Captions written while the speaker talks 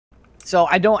So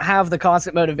I don't have the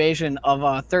constant motivation of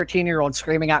a 13-year-old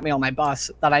screaming at me on my bus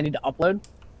that I need to upload.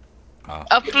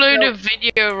 Upload a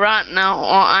video right now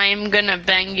or I'm gonna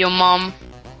bang your mom.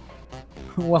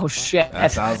 Well, shit.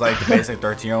 That sounds like the basic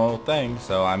 13-year-old thing,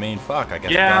 so I mean, fuck, I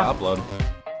guess Yeah. I gotta upload.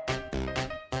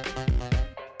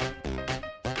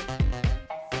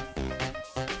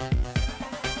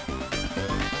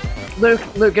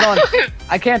 Luke, get on.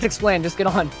 I can't explain, just get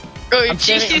on. Oh, I'm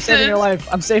saving your life.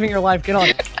 I'm saving your life, get on.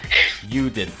 You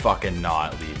did fucking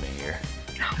not leave me here.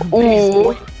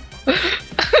 Oh.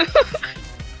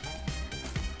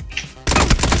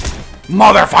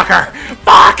 Motherfucker!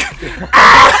 Fuck!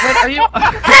 Wait, are you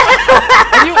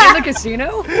in the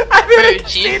casino? I'm in Oh, a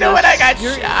casino and I got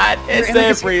shot. It's in the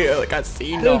there for you,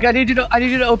 casino. Luke, I need you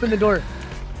to open the door.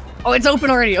 Oh, it's open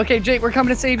already. Okay, Jake, we're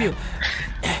coming to save you.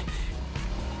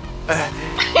 Hi!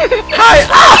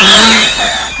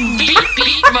 Beep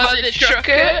beep, mother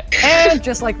trucker. And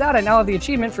just like that, I now have the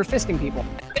achievement for fisting people.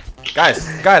 Guys,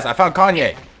 I found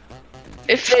Kanye.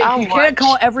 If Jake, I you can't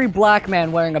call every black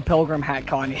man wearing a pilgrim hat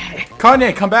Kanye.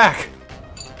 Kanye, come back.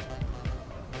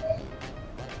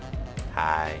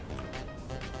 Hi.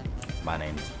 My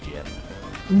name's Jim.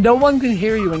 No one can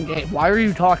hear you in game. Why are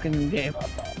you talking in game?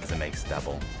 Because it makes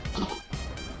double.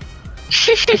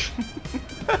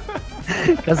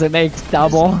 Because it makes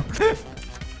double.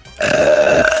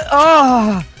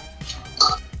 Oh!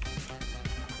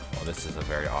 Well, this is a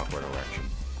very awkward erection.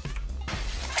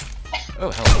 Oh,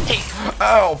 hell.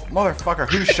 Oh, motherfucker,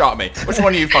 who shot me? Which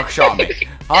one of you fuck shot me?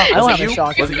 Huh? don't Was have it a you?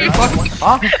 shotgun. Was it you, fuck?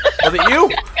 Huh? Was it you?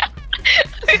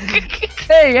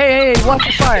 Hey, watch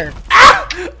the fire.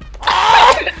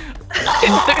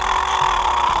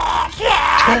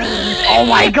 Oh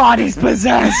my god, he's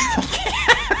possessed!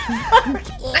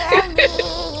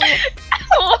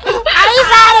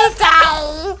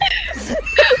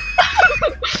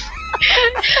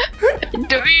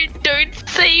 Don't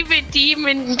save it,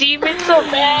 demon. Demon's so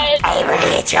bad. I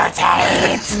will eat your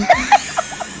taint.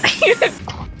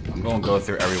 I'm gonna go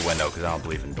through every window because I don't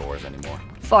believe in doors anymore.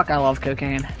 Fuck, I love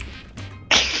cocaine.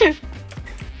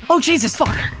 Oh Jesus,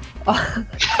 fuck! What?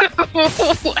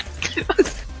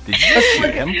 Did you just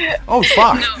shoot him? Oh,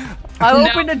 fuck. No. I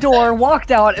opened the door, walked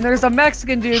out, and there's a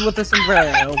Mexican dude with a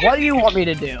sombrero. What do you want me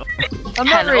to do? I'm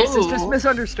not racist, just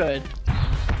misunderstood.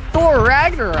 Thor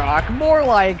Ragnarok, more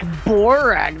like Boar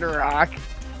Ragnarok.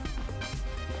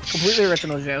 Completely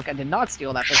original joke. I did not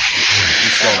steal that from You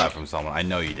stole that from someone. I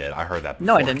know you did. I heard that before.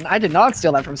 No, I didn't. I did not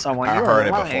steal that from someone. I You heard are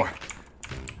it lying. before.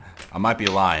 I might be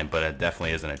lying, but it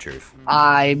definitely isn't a truth.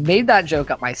 I made that joke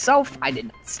up myself. I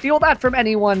didn't steal that from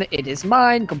anyone. It is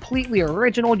mine, completely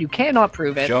original. You cannot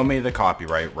prove it. Show me the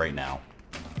copyright right now.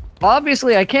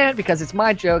 Obviously, I can't because it's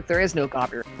my joke. There is no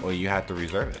copyright. Well, you have to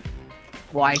reserve it.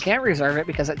 Well, I can't reserve it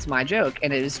because it's my joke,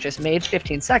 and it was just made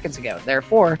 15 seconds ago.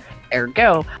 Therefore,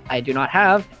 ergo, I do not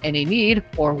have any need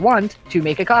or want to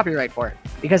make a copyright for it.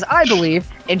 Because I believe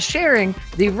in sharing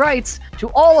the rights to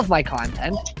all of my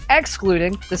content,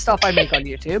 excluding the stuff I make on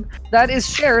YouTube, that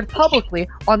is shared publicly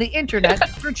on the internet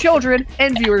for children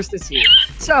and viewers to see.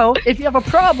 So, if you have a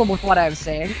problem with what I'm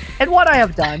saying, and what I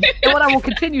have done, and what I will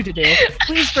continue to do,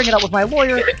 please bring it up with my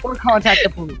lawyer or contact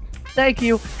the police. Thank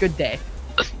you, good day.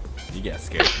 You get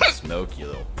scared from smoke, you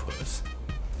little puss.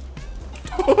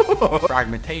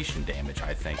 Fragmentation damage,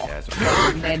 I think, has. You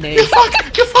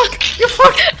fuck! You fuck! You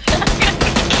fuck!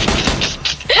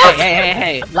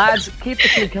 Hey, lads, keep the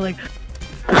team killing.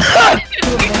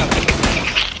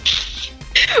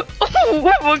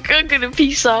 We're gonna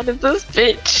piece out of this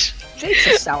bitch. Jake's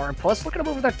a sourpuss. Look at him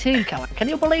over there team killing. Can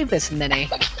you believe this, Minnie?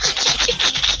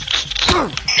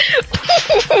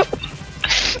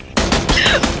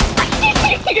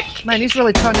 Man, he's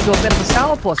really turned into a bit of a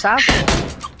sourpuss, asshole.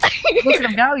 Look at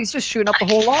him now, he's just shooting up the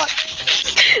whole lot.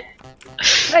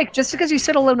 Jake, just because you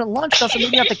sit alone at lunch doesn't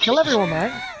mean you have to kill everyone,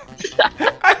 man.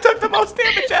 I took the most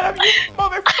damage out of you,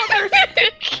 motherfuckers!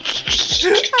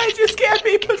 I just can't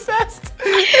be possessed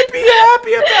and be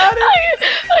happy about it!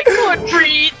 I can't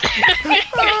breathe.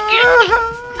 I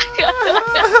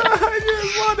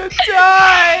just want to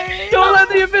die! Don't let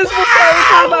the invisible power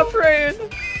kill my friend!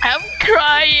 I'm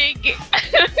crying.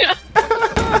 I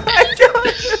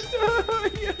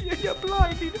don't. You're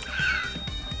blinded.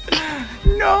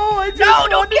 No, I just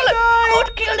don't kill him!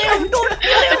 Don't kill him! Don't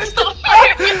kill him! Stop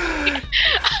firing me.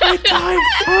 I died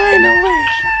finally.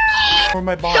 For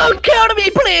my body. Don't kill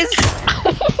me, please!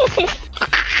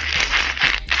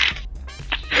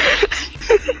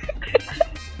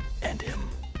 End him.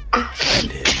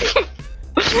 End him.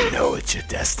 You know it's your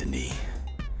destiny.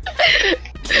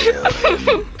 Kill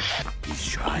him. He's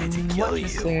trying to kill you.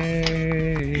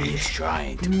 He is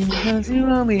trying to Because you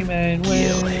only man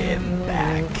kill him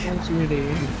back.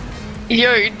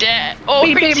 You're dead. Oh,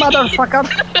 Beep beep, motherfucker.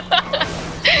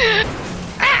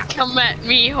 come at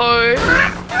me, ho.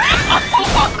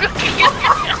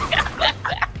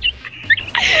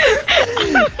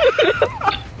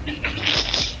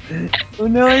 Oh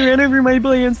no, I ran over my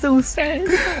boy, I'm so sad.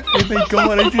 Oh my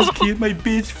god, I just killed my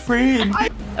best friend.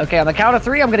 Okay, on the count of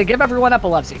 3, I'm gonna give everyone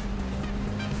epilepsy.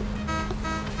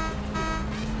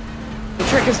 The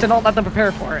trick is to not let them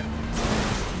prepare for it.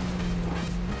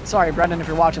 Sorry, Brendan, if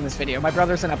you're watching this video. My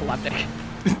brother's an epileptic.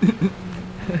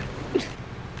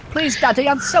 Please, Daddy,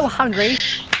 I'm so hungry.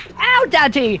 Ow,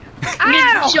 Daddy!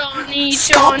 Ow! Johnny,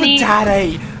 Stop Johnny. it,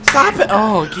 Daddy! Stop it!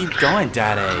 Oh, keep going,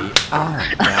 Daddy.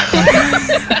 Oh, Daddy.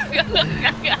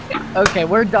 Okay,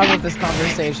 we're done with this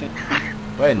conversation.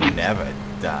 We're never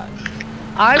done.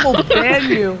 I will ban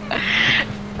you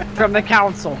from the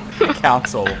council. The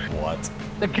council of what?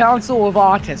 The Council of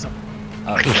Autism.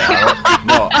 Oh, yeah.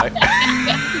 No,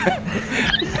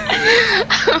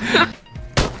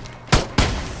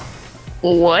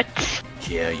 What?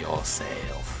 Kill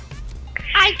yourself.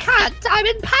 I can't. I'm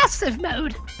in passive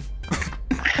mode.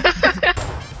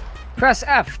 Press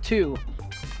F to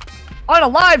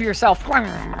unalive yourself. Oh,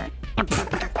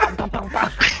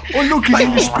 look, he's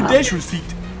in this pedestrian seat.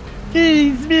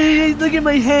 Look at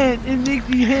my hat. It makes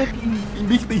me happy. It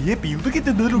makes me happy. Look at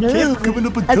the little cat coming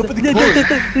up on top of the car.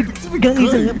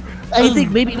 Guys, I think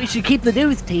maybe we should keep the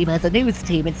news team as a news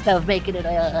team instead of making it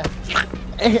a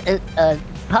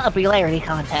popularity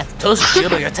contest.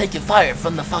 TSZero, you're taking fire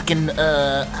from the fucking,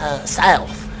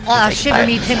 south. Shiver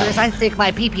me timbers, I think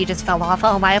my pee-pee just fell off.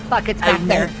 Oh, my fuck, it's back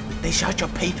there. They shot your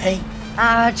pee-pee?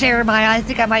 Jeremiah, I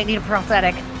think I might need a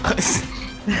prosthetic.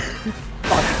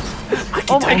 I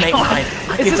can donate mine. I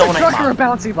Is can this a donate truck or a mine.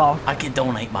 bouncy ball? I can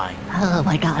donate mine. Oh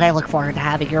my god, I look forward to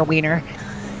having your wiener.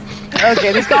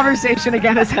 Okay, this conversation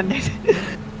again has ended.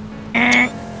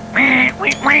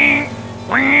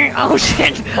 Oh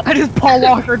shit! I just Paul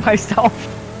Walkered myself.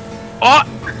 Oh!